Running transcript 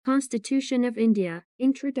Constitution of India.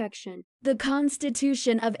 Introduction. The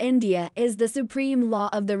Constitution of India is the supreme law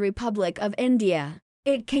of the Republic of India.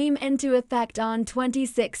 It came into effect on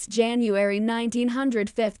 26 January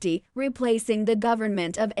 1950, replacing the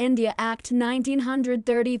Government of India Act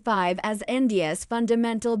 1935 as India's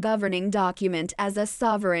fundamental governing document as a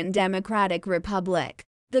sovereign democratic republic.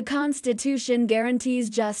 The Constitution guarantees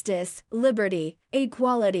justice, liberty,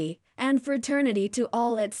 equality, and fraternity to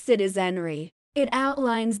all its citizenry. It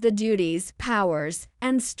outlines the duties, powers,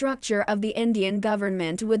 and structure of the Indian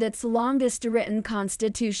government with its longest written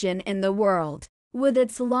constitution in the world. With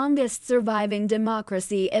its longest surviving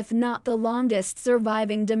democracy, if not the longest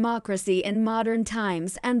surviving democracy in modern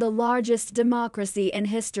times and the largest democracy in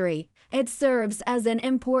history, it serves as an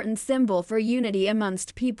important symbol for unity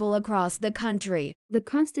amongst people across the country. The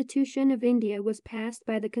Constitution of India was passed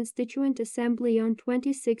by the Constituent Assembly on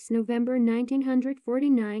 26 November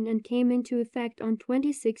 1949 and came into effect on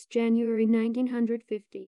 26 January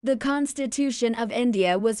 1950. The Constitution of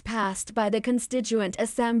India was passed by the Constituent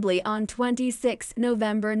Assembly on 26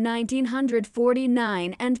 November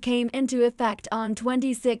 1949 and came into effect on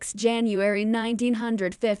 26 January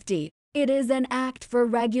 1950. It is an act for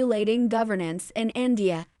regulating governance in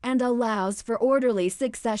India and allows for orderly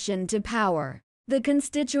succession to power. The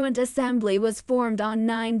Constituent Assembly was formed on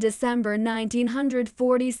 9 December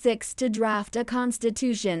 1946 to draft a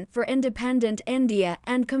constitution for independent India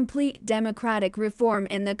and complete democratic reform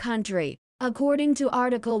in the country. According to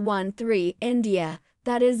Article 1(3), India,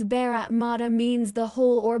 that is Bharat Mata, means the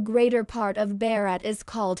whole or greater part of Bharat, is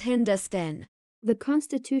called Hindustan. The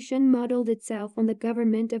Constitution modeled itself on the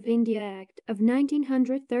Government of India Act of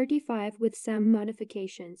 1935 with some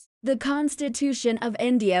modifications. The Constitution of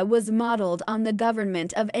India was modeled on the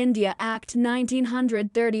Government of India Act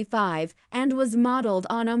 1935 and was modeled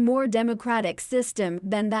on a more democratic system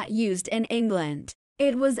than that used in England.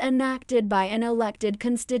 It was enacted by an elected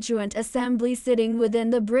Constituent Assembly sitting within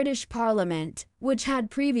the British Parliament, which had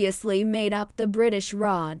previously made up the British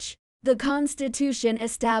Raj. The Constitution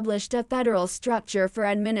established a federal structure for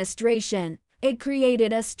administration. It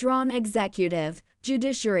created a strong executive,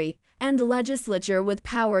 judiciary, and legislature with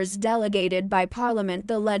powers delegated by Parliament,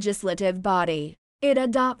 the legislative body. It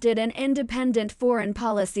adopted an independent foreign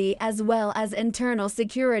policy as well as internal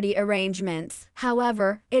security arrangements.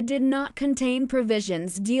 However, it did not contain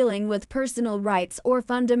provisions dealing with personal rights or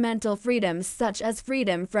fundamental freedoms such as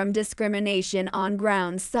freedom from discrimination on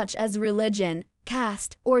grounds such as religion,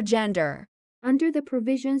 caste, or gender. Under the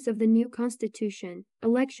provisions of the new constitution,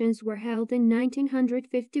 elections were held in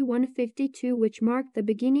 1951-52, which marked the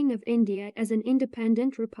beginning of India as an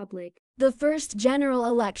independent republic. The first general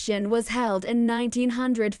election was held in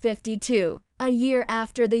 1952, a year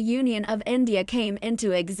after the Union of India came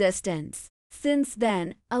into existence. Since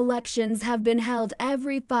then, elections have been held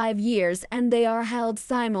every 5 years and they are held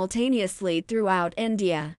simultaneously throughout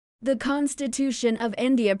India. The Constitution of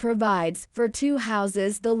India provides for 2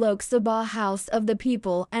 houses, the Lok Sabha House of the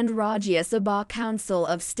People and Rajya Sabha Council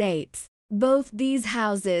of States. Both these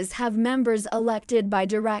houses have members elected by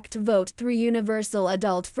direct vote through universal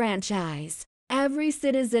adult franchise. Every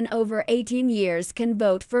citizen over 18 years can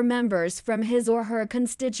vote for members from his or her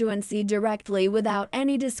constituency directly without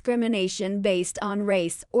any discrimination based on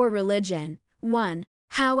race or religion. 1.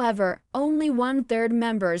 However, only 1/3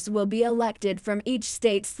 members will be elected from each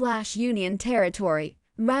state/union territory.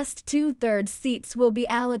 Rest 2/3 seats will be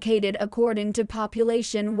allocated according to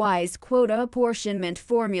population-wise quota apportionment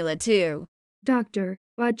formula. 2. Dr.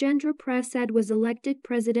 Rajendra Prasad was elected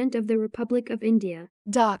President of the Republic of India.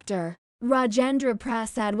 Dr. Rajendra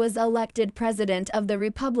Prasad was elected President of the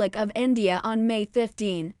Republic of India on May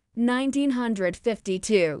 15,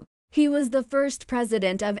 1952. He was the first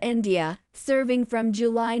President of India, serving from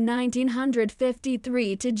July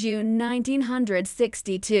 1953 to June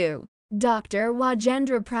 1962. Dr.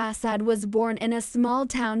 Rajendra Prasad was born in a small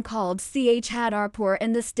town called Chhatarpur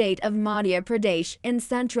in the state of Madhya Pradesh in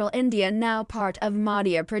central India, now part of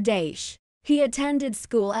Madhya Pradesh. He attended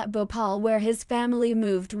school at Bhopal, where his family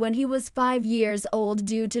moved when he was 5 years old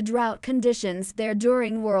due to drought conditions there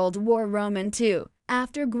during World War II.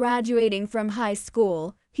 After graduating from high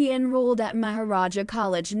school, he enrolled at Maharaja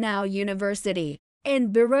College, now University,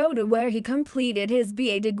 in Baroda, where he completed his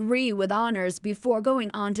BA degree with honors before going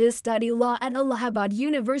on to study law at Allahabad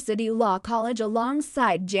University Law College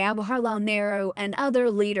alongside Jawaharlal Nehru and other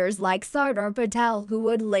leaders like Sardar Patel, who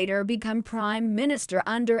would later become Prime Minister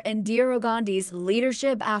under Indira Gandhi's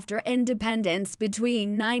leadership after independence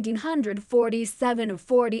between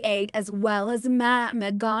 1947-48, as well as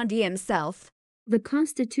Mahatma Gandhi himself. The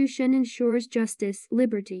Constitution ensures justice,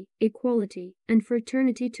 liberty, equality, and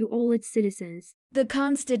fraternity to all its citizens. The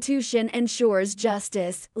Constitution ensures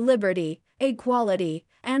justice, liberty, equality,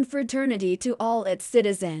 and fraternity to all its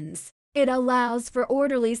citizens. It allows for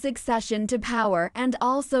orderly succession to power and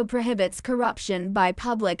also prohibits corruption by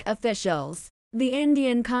public officials. The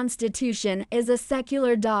Indian Constitution is a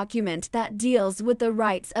secular document that deals with the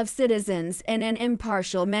rights of citizens in an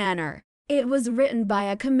impartial manner. It was written by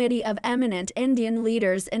a committee of eminent Indian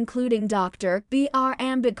leaders including Dr. B.R.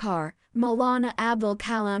 Ambedkar, Maulana Abul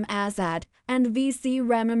Kalam Azad, and V.C.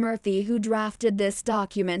 Ramamurthy, who drafted this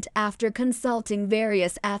document after consulting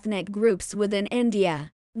various ethnic groups within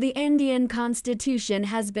India. The Indian Constitution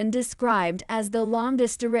has been described as the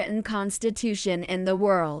longest written constitution in the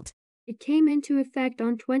world. It came into effect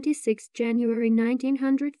on 26 January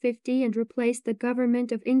 1950 and replaced the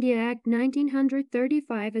Government of India Act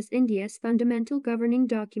 1935 as India's fundamental governing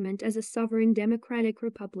document as a sovereign democratic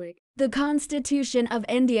republic. The Constitution of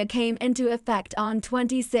India came into effect on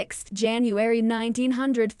 26 January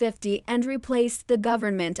 1950 and replaced the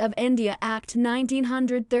Government of India Act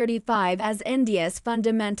 1935 as India's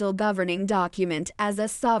fundamental governing document as a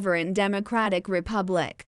sovereign democratic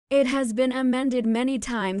republic. It has been amended many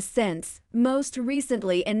times since, most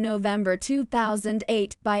recently in November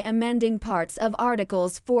 2008 by amending parts of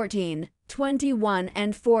Articles 14, 21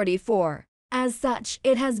 and 44. As such,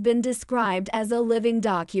 it has been described as a living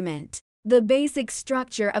document. The basic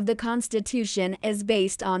structure of the Constitution is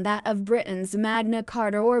based on that of Britain's Magna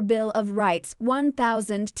Carta or Bill of Rights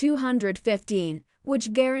 1215,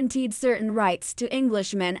 which guaranteed certain rights to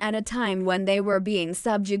Englishmen at a time when they were being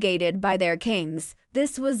subjugated by their kings.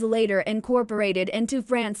 This was later incorporated into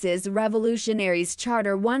France's Revolutionaries'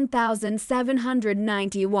 Charter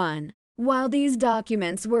 1791. While these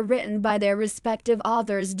documents were written by their respective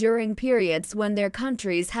authors during periods when their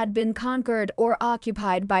countries had been conquered or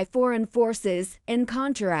occupied by foreign forces, in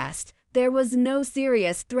contrast, there was no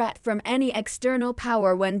serious threat from any external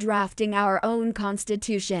power when drafting our own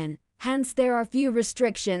constitution. Hence, there are few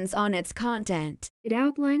restrictions on its content. It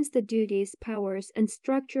outlines the duties, powers, and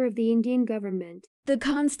structure of the Indian government. The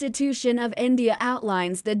Constitution of India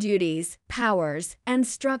outlines the duties, powers, and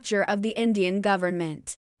structure of the Indian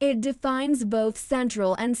government. It defines both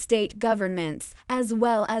central and state governments, as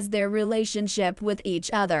well as their relationship with each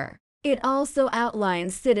other. It also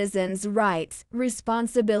outlines citizens' rights,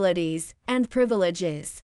 responsibilities, and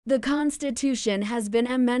privileges. The Constitution has been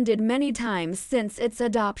amended many times since its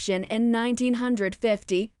adoption in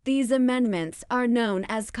 1950. These amendments are known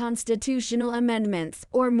as constitutional amendments,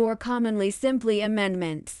 or more commonly simply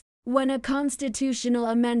amendments. When a constitutional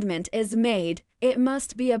amendment is made, it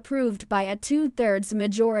must be approved by a two-thirds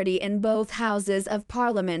majority in both houses of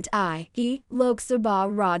Parliament, i.e., Lok Sabha,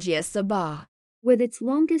 Rajya Sabha. With its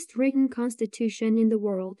longest written constitution in the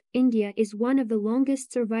world, India is one of the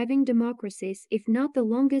longest surviving democracies, if not the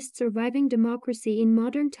longest surviving democracy in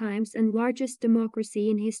modern times and largest democracy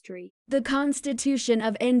in history. The Constitution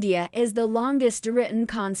of India is the longest written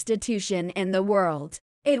constitution in the world.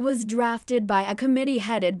 It was drafted by a committee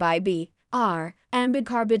headed by B.R.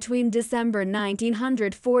 Ambedkar between December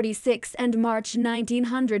 1946 and March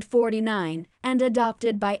 1949, and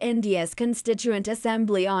adopted by India's Constituent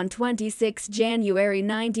Assembly on 26 January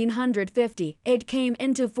 1950. It came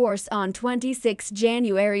into force on 26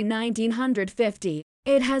 January 1950.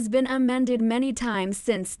 It has been amended many times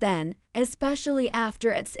since then, especially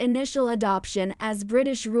after its initial adoption as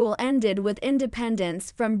British rule ended with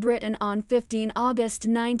independence from Britain on 15 August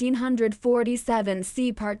 1947.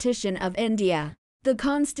 See Partition of India. The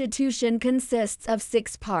Constitution consists of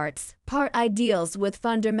 6 parts. Part I deals with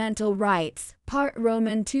fundamental rights. Part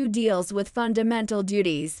Roman II deals with fundamental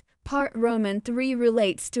duties. Part Roman III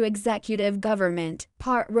relates to executive government.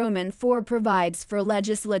 Part Roman IV provides for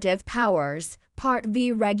legislative powers. Part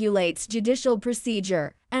V regulates judicial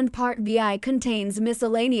procedure, and Part VI contains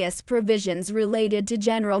miscellaneous provisions related to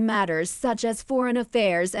general matters such as foreign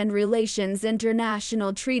affairs and relations,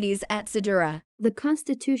 international treaties, etc. The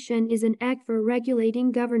Constitution is an act for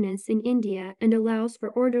regulating governance in India and allows for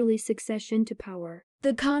orderly succession to power.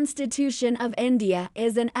 The Constitution of India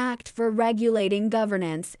is an act for regulating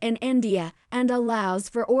governance in India and allows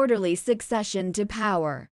for orderly succession to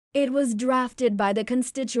power. It was drafted by the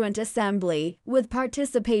Constituent Assembly, with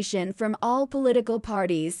participation from all political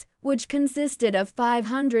parties, which consisted of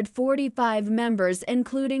 545 members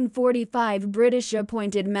including 45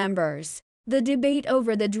 British-appointed members. The debate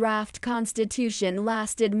over the draft constitution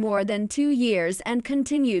lasted more than 2 years and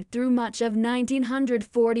continued through much of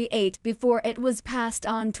 1948 before it was passed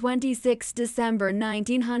on 26 December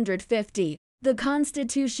 1950. The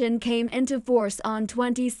Constitution came into force on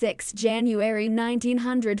 26 January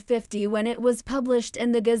 1950 when it was published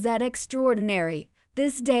in the Gazette Extraordinary.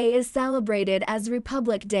 This day is celebrated as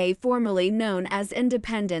Republic Day, formerly known as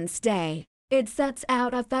Independence Day. It sets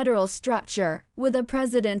out a federal structure, with a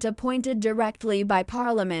president appointed directly by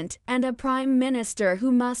Parliament and a prime minister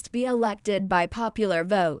who must be elected by popular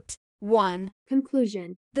vote. 1.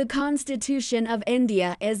 Conclusion. The Constitution of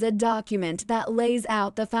India is a document that lays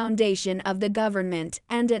out the foundation of the government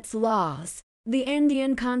and its laws. The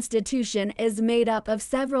Indian Constitution is made up of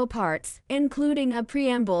several parts, including a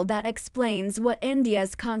preamble that explains what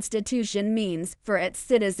India's constitution means for its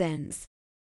citizens.